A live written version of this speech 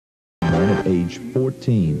line at age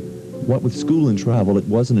 14. What with school and travel, it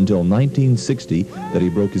wasn't until 1960 that he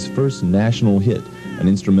broke his first national hit, an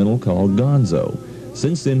instrumental called Gonzo.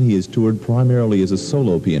 Since then, he has toured primarily as a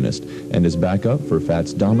solo pianist and is backup for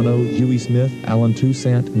Fats Domino, Huey Smith, Alan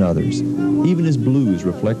Toussaint, and others. Even his blues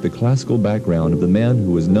reflect the classical background of the man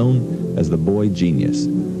who was known as the boy genius.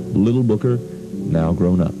 Little Booker, now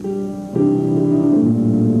grown up.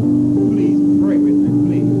 Please pray with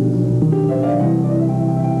me, please.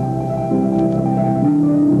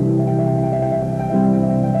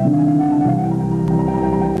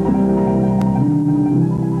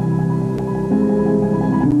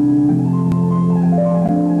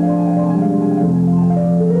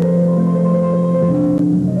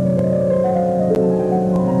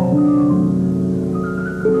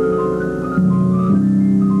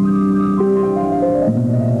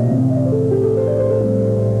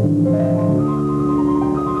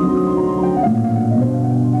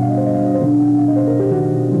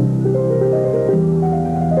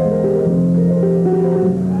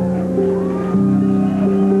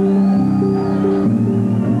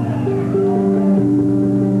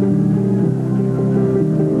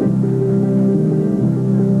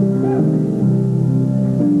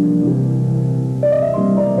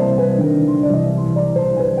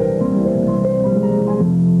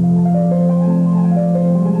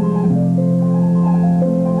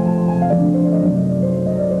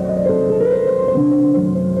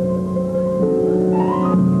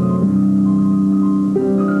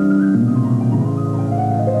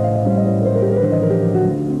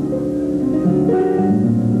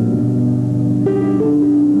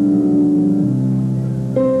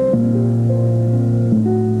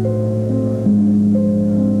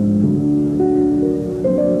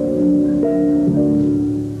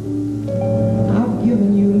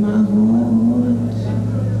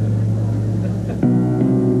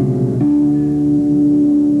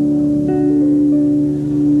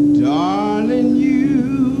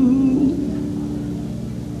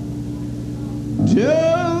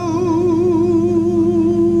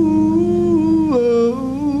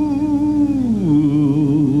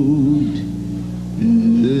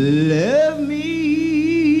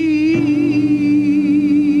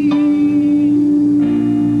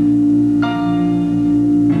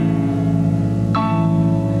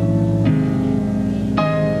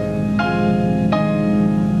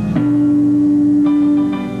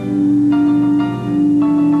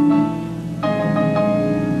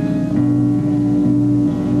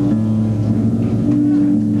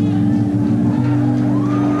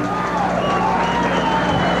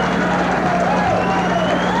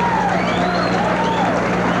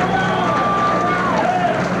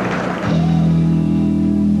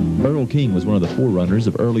 King was one of the forerunners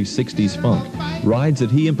of early 60s funk. Rides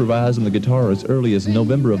that he improvised on the guitar as early as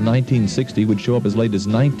November of 1960 would show up as late as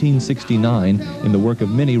 1969 in the work of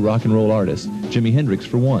many rock and roll artists, Jimi Hendrix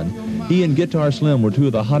for one. He and Guitar Slim were two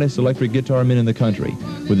of the hottest electric guitar men in the country.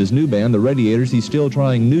 With his new band, the Radiators, he's still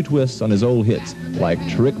trying new twists on his old hits, like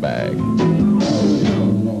Trick Bag.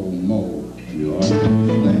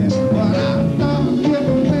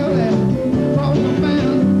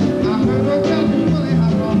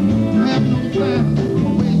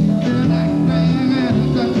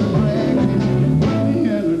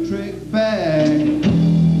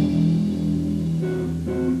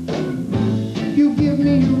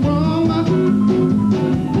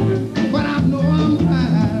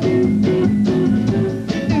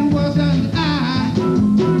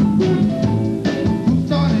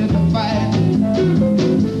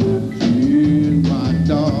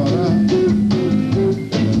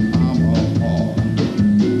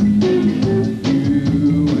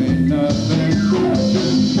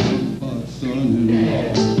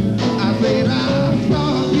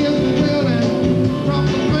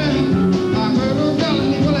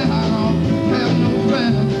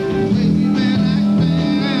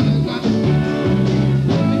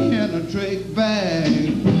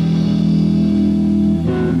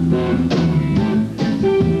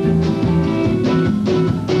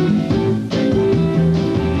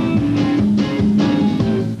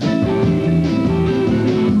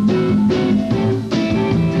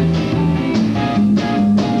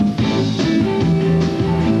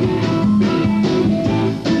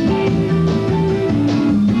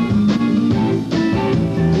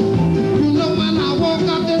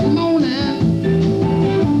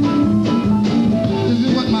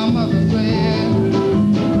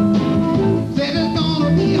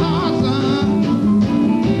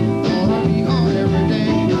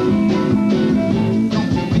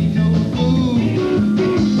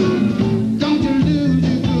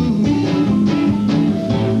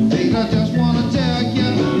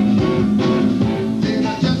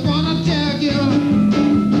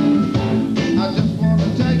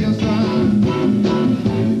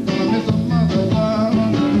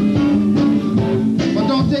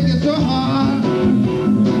 it's so hard.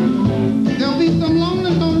 There'll be some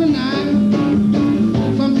lonely, lonely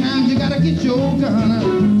nights. Sometimes you gotta get your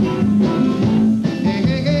gun. Hey,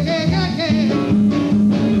 hey, hey, hey, hey, hey.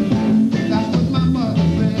 That's what my mother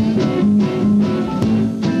said.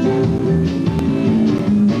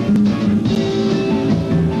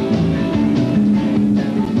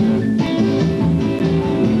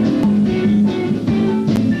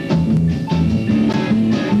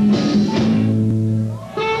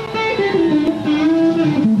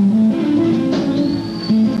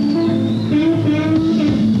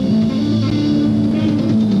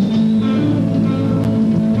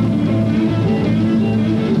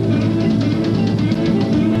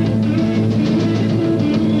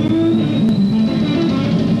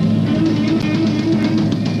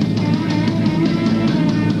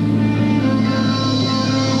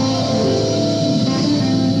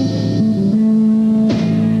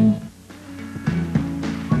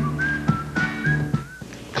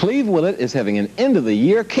 Cleve is having an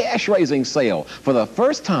end-of-the-year cash-raising sale. For the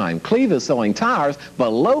first time, Cleve is selling tires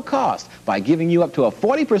below cost by giving you up to a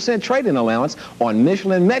 40% trade-in allowance on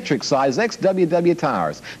Michelin metric size XWW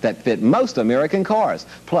tires that fit most American cars.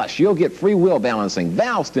 Plus, you'll get free wheel balancing,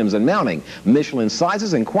 valve stems, and mounting. Michelin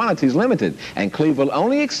sizes and quantities limited, and Cleve will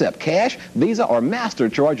only accept cash, Visa, or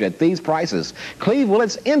MasterCharge at these prices. Cleve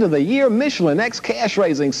Willet's end-of-the-year Michelin X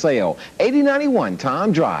cash-raising sale, 8091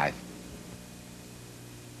 Tom Drive.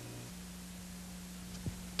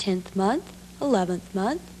 10th month, 11th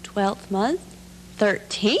month, 12th month,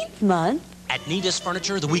 13th month. At Nita's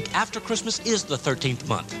Furniture, the week after Christmas is the 13th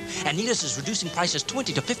month. And Nita's is reducing prices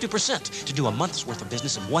 20 to 50% to do a month's worth of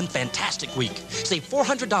business in one fantastic week. Save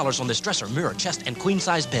 $400 on this dresser, mirror, chest, and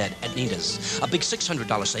queen-size bed at Nita's. A big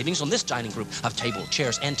 $600 savings on this dining group of table,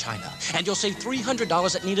 chairs, and china. And you'll save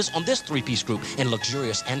 $300 at Nita's on this three-piece group in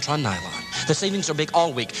luxurious Antron nylon. The savings are big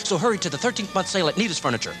all week, so hurry to the 13th month sale at Nita's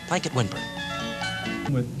Furniture, Blanket Winburn.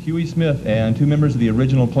 With Huey Smith and two members of the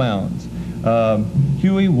original Clowns.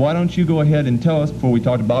 Huey, why don't you go ahead and tell us, before we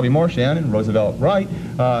talk to Bobby Marchand and Roosevelt Wright,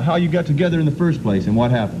 how you got together in the first place and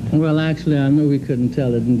what happened? Well, actually, I know we couldn't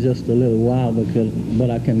tell it in just a little while, but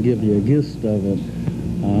I can give you a gist of it.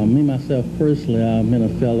 Me, myself, personally, I met a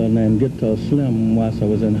fellow named Guitar Slim whilst I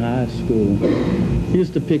was in high school. He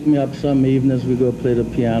used to pick me up some evenings. We'd go play the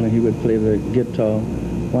piano. He would play the guitar.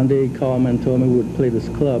 One day he called me and told me we would play this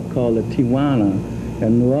club called the Tijuana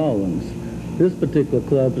in New Orleans. This particular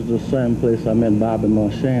club is the same place I met Bobby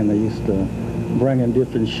Marchand. They used to bring in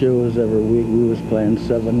different shows every week. We was playing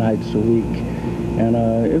 7 nights a week. And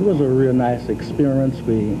it was a real nice experience.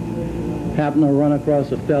 We happened to run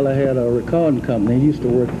across a fella who had a recording company. He used to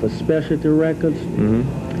work for Specialty Records.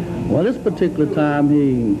 Mm-hmm. Well, this particular time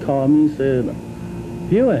he called me and said,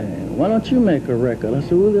 Huey, why don't you make a record? I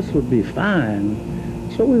said, well, this would be fine.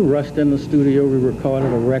 So we rushed in the studio. We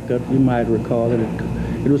recorded a record. You might recall it.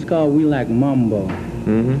 It was called We Like Mambo.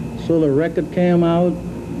 Mm-hmm. So the record came out.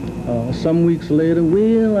 Some weeks later,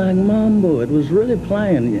 We Like Mambo. It was really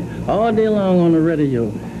playing all day long on the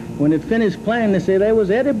radio. When it finished playing, they said, that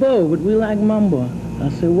was Eddie Bo with We Like Mambo. I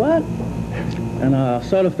said, what? And I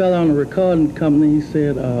saw the fella on the recording company. He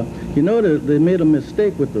said, you know, they made a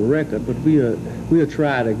mistake with the record, but we'll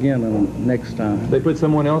try it again next time. They put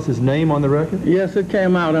someone else's name on the record? Yes, it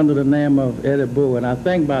came out under the name of Eddie Bo, and I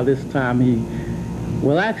think by this time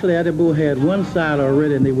actually Eddie Bo had one side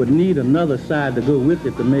already, and they would need another side to go with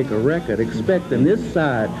it to make a record, expecting this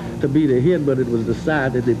side to be the hit, but it was the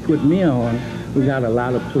side that they put me on. We got a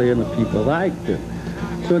lot of play, and the people liked it.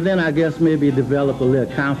 So then I guess maybe develop a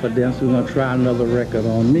little confidence. We're going to try another record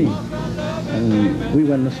on me. And we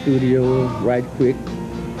went in the studio right quick.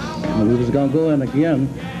 And we was going to go in again.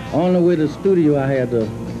 On the way to the studio, I had to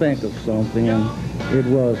think of something. And it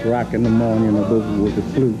was Rock in the Morning, a boogie with the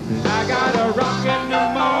flute. I got a rock in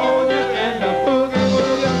the morning and a boogie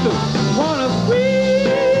with the flute. Wanna squeeze?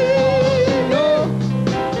 No,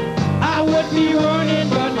 I wouldn't be running,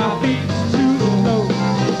 but my feet's too low.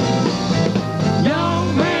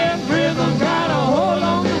 Young man's rhythm got a hold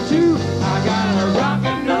on me too. I got a rock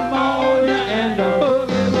in the morning and a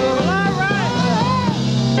boogie with the flute. All right.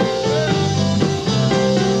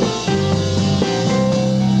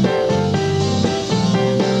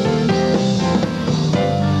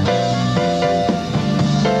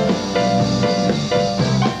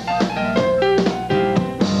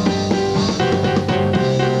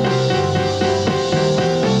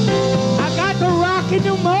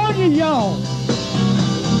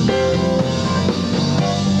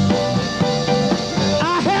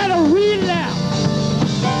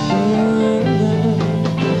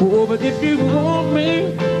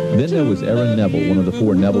 K-Doe is Aaron Neville, one of the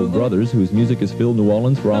four Neville brothers whose music has filled New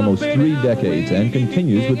Orleans for almost 3 decades and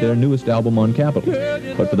continues with their newest album on Capitol.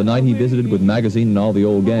 But for the night he visited with Magazine and all the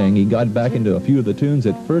old gang, he got back into a few of the tunes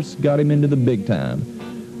that first got him into the big time,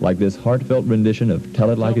 like this heartfelt rendition of Tell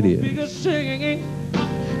It Like It Is.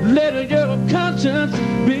 Let your conscience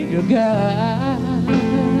be your guide.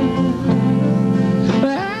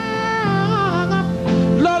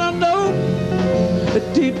 Lord, I know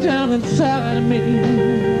that deep down inside of me,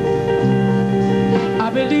 I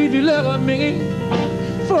believe you love me.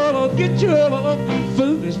 Forget your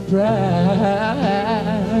foolish pride.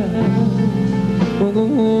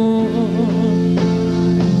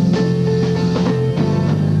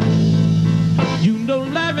 You know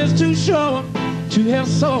life is too short to have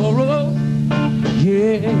sorrow.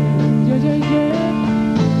 Yeah.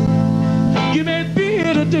 You may be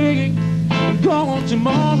here today and gone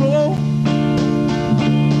tomorrow.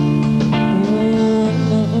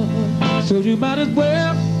 So you might as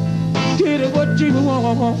well get it what you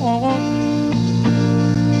want.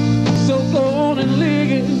 So go on and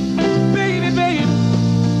live it, baby, baby.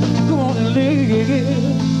 Go on and live it.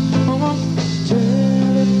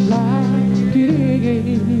 Tell it like it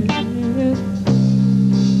is.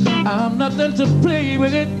 I'm nothing to play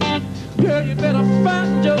with it. Girl, you better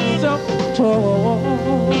find yourself a toy.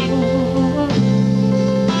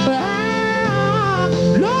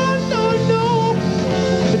 Lord, no,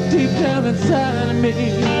 but deep down inside of me,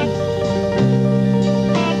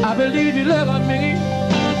 I believe you love me,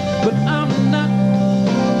 but I'm not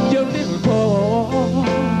your little boy.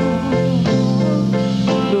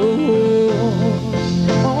 No,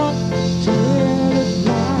 tell it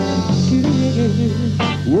like it is.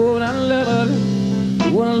 Oh, I love it,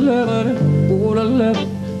 oh, I love it, oh, I love it,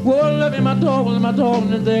 oh, I love you, my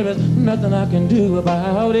darling, and there is nothing I can do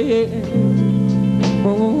about it.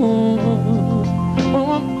 Oh,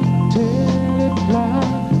 tell it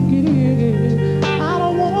like it is. I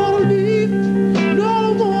don't want to leave, no, I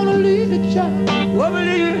don't want to leave the child. Oh,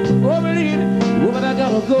 believe it, oh, but I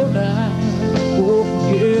gotta go now. Oh,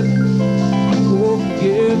 forget it, oh,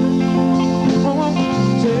 forget it. Oh,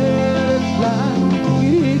 tell it like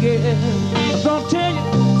I'm gonna tell you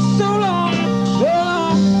so long, so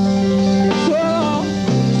long, so long,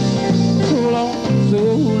 so long, so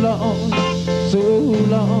long, so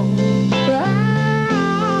long.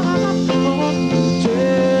 I'm gonna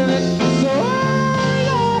tell it so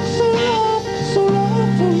long, so long, so long,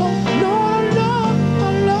 so long. Lord, I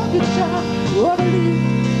love you, child. What I need,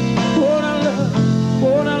 what I love,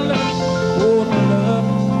 what I love, what I love,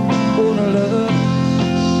 what I love.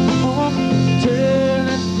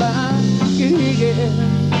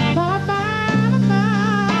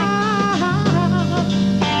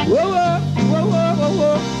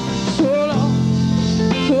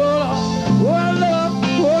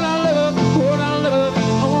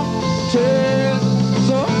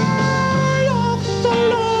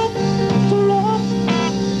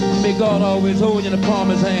 May God always hold you in the palm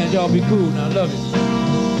of his hand. Y'all be cool now. Love you.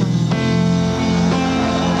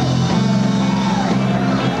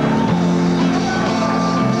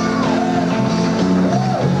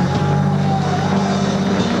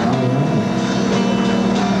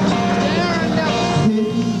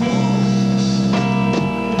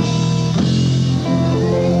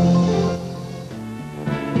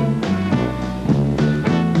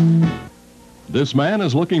 This man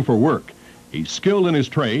is looking for work. He's skilled in his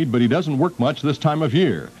trade, but he doesn't work much this time of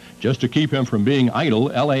year. Just to keep him from being idle,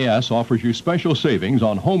 LAS offers you special savings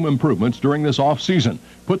on home improvements during this off-season.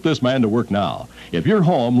 Put this man to work now. If your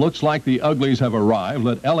home looks like the uglies have arrived,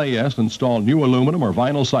 let LAS install new aluminum or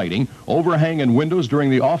vinyl siding, overhang in windows during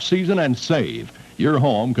the off-season, and save. Your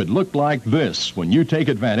home could look like this when you take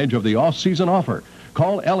advantage of the off-season offer.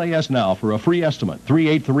 Call LAS now for a free estimate,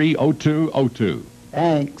 383-0202.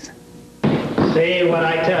 Thanks. See what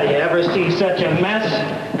I tell you. Ever see such a mess?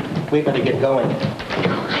 We better get going.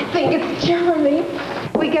 I think it's charming.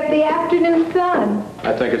 We get the afternoon sun.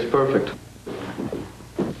 I think it's perfect.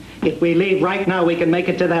 If we leave right now, we can make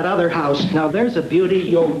it to that other house. Now, there's a beauty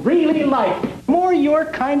you'll really like. More your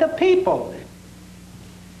kind of people.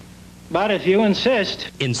 But if you insist...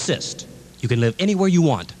 Insist. You can live anywhere you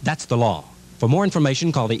want. That's the law. For more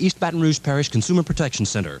information, call the East Baton Rouge Parish Consumer Protection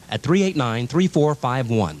Center at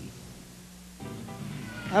 389-3451.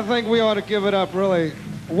 I think we ought to give it up, really.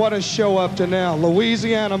 What a show up to now.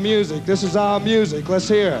 Louisiana music. This is our music. Let's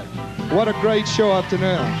hear it. What a great show up to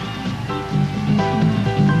now.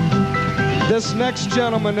 This next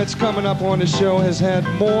gentleman that's coming up on the show has had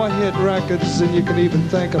more hit records than you can even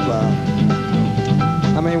think about.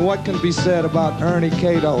 I mean, what can be said about Ernie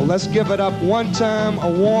K-Doe? Let's give it up one time. A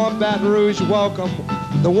warm Baton Rouge welcome.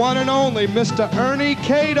 the one and only Mr. Ernie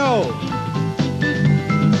K-Doe.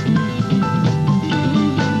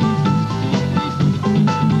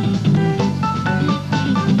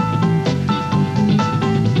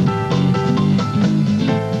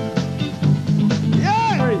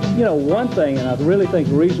 You know, one thing, and I really think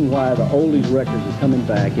the reason why the oldies records are coming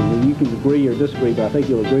back, and you can agree or disagree, but I think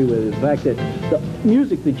you'll agree with it, is the fact that the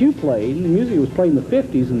music that you played, and the music that was played in the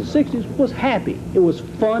 50s and the 60s, was happy. It was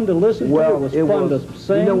fun to listen to. It was fun to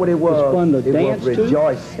sing. You know what it was? It was fun to dance to. It was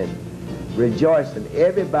rejoicing. Rejoicing.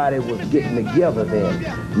 Everybody was getting together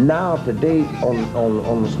then. Now, today,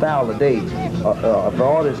 on the style of today, if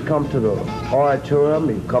artists come to the auditorium,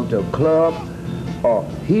 you come to a club,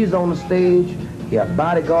 he's on the stage, he has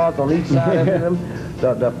bodyguards on each side of him.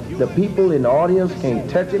 The people in the audience can't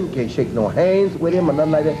touch him, can't shake no hands with him or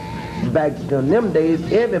nothing like that. Back in them days,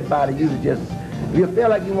 everybody used to just, if you feel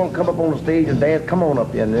like you want to come up on the stage and dance, come on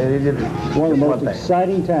up here. And one of the most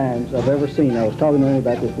exciting times I've ever seen, I was talking to him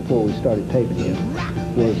about this before we started taping him,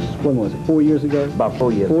 was, when was it, 4 years ago? About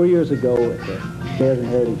 4 years. 4 years ago at the Bears and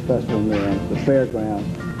Heritage Festival there on the fairground.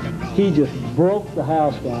 He just broke the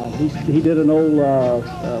house down. He did an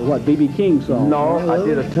old, B.B. King song. No, I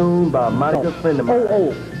did a tune by a mighty good friend of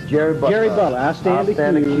mine. Jerry Butler. Jerry Butler, I Stand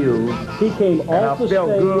Accused. He came off the stage. I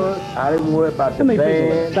felt good. I didn't worry about the band. How many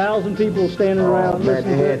people? 1,000 people standing around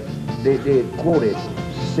listening to it? They quoted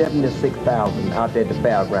 76,000 out there at the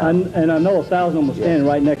fairground. And I know 1,000 of them were standing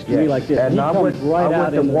right next to me like this. And I went to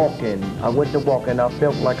walk in. I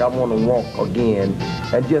felt like I want to walk again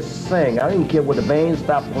and just sing. I didn't care what the band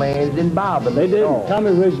stopped playing. It didn't bother me. They didn't.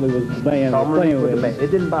 Tommy Ridgely was the band playing with it.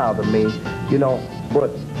 It didn't bother me, you know.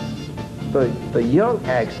 But the young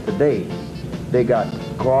acts today, they got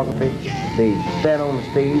choreography. They stand on the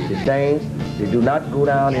stage, they dance. They do not go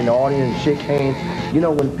down in the audience and shake hands. You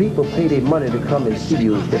know, when people pay their money to come and see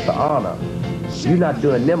you, it's an honor. You're not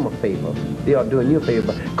doing them a favor. They are doing you a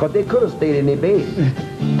favor, because they could have stayed in their bed.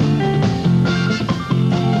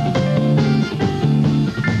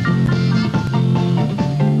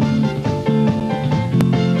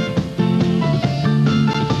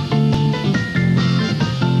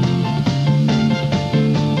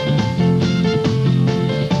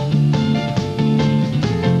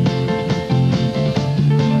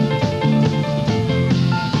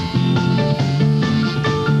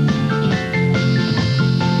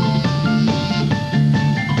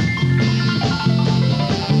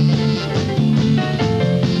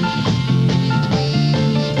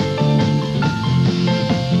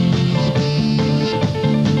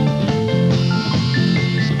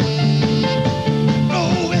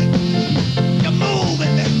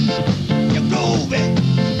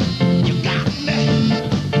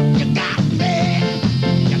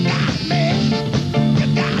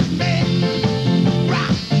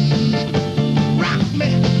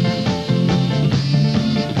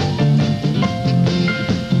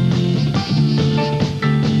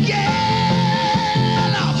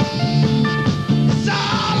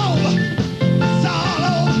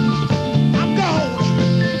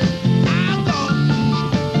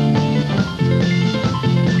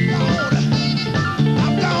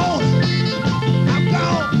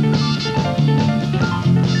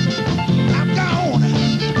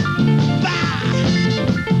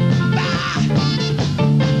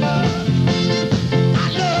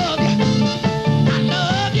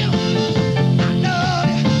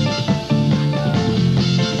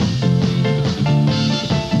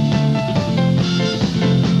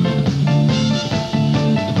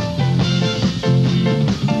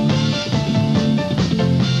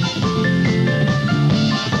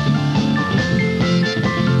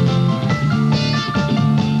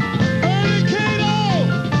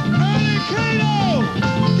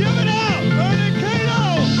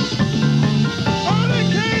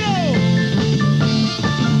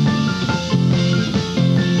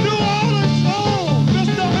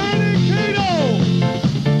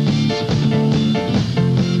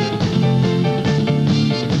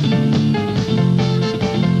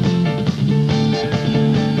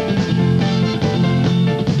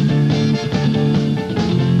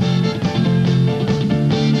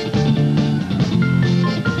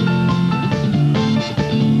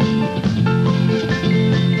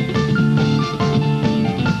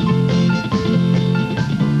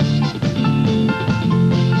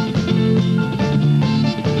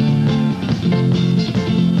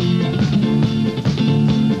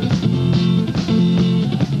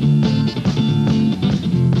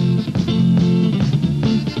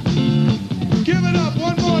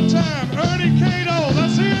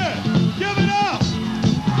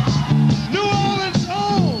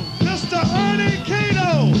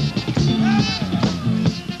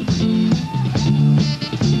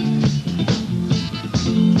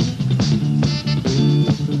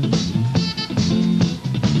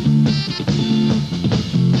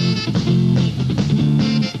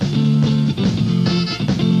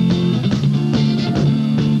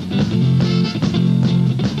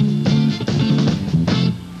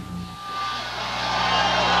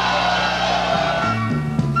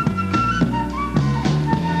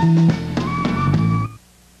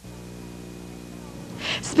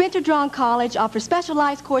 Strong College offers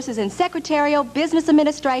specialized courses in secretarial, business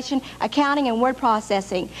administration, accounting, and word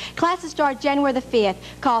processing. Classes start January the 5th.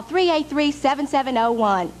 Call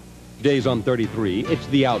 383-7701. Days on 33, it's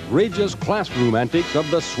the outrageous classroom antics of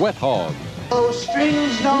the Sweat Hog. Oh,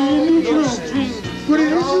 strings don't, oh, strings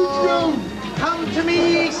don't. Come to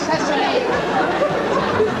me, Sesame.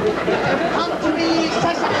 Come to me,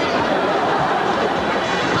 Sesame.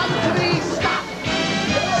 Come to me, stop.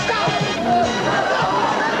 Stop.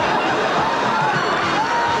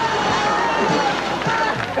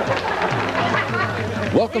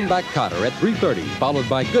 Welcome Back, Kotter at 3:30, followed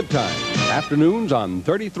by Good Times, afternoons on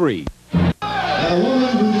 33. A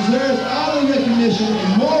woman who deserves all the recognition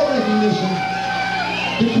and more recognition.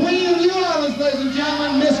 The Queen of New Orleans, ladies and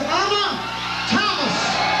gentlemen, Miss Irma Thomas.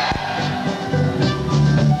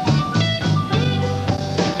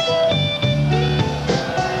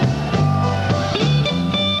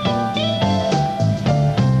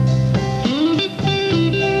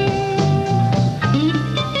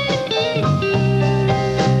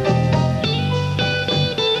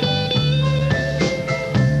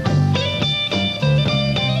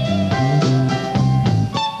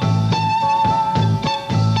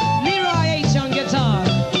 Leroy H on guitar.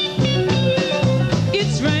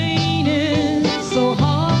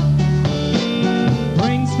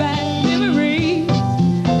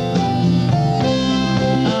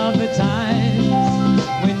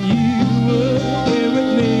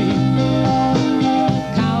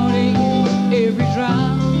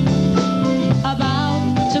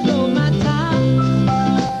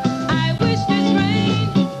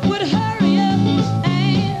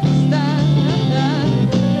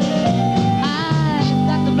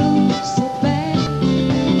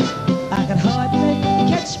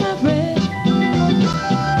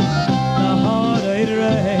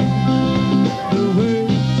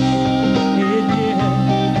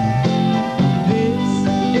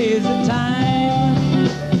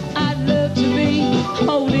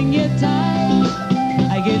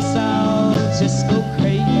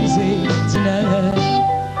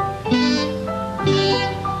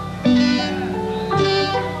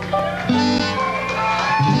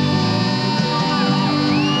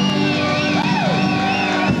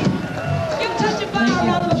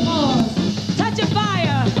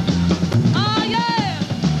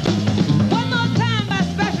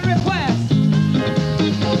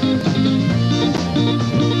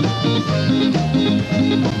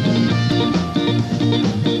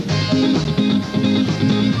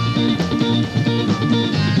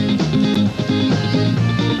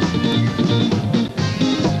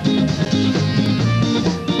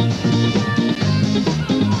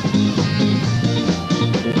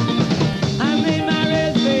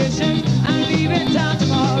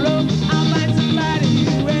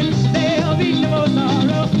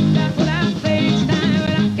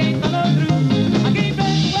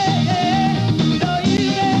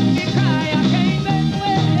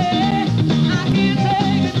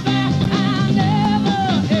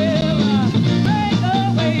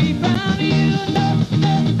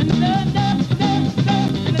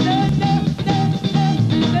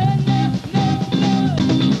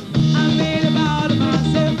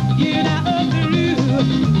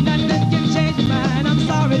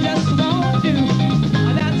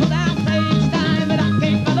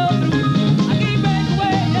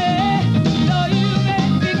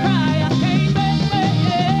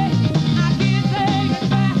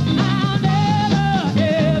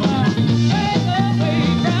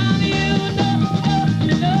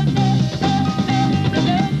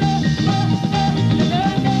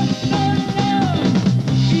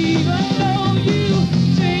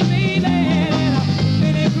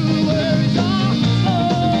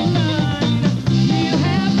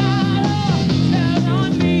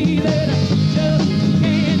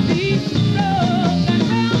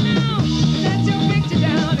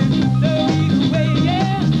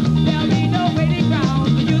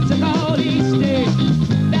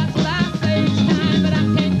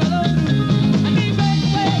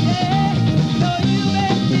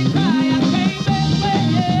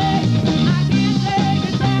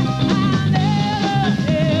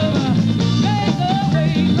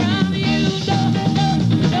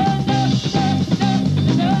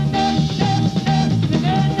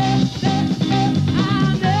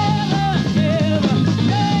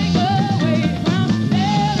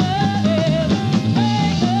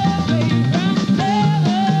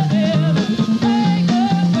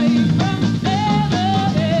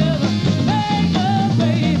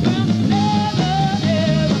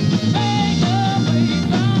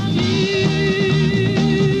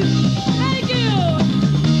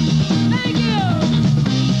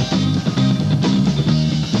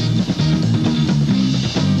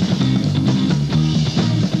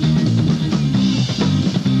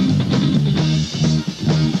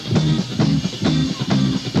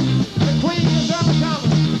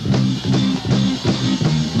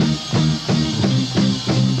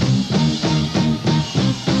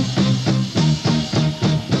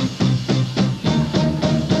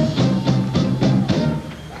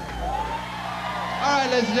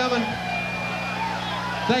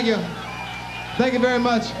 Thank you. Thank you very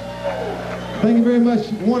much. Thank you very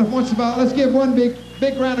much. Once about, let's give one big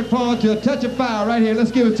round of applause to A Touch of Fire right here. Let's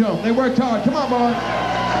give it to them. They worked hard. Come on, boy.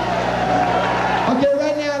 Okay,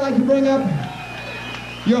 right now I'd like to bring up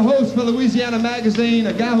your host for Louisiana Magazine,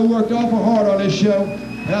 a guy who worked awful hard on this show,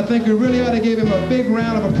 and I think we really ought to give him a big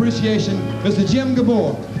round of appreciation, Mr. Jim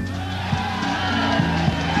Gabor.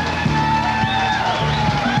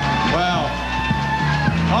 Wow.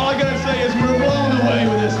 All I gotta say is we're blown away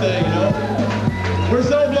with this thing, you know? We're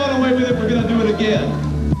so blown away with it, we're gonna do it again.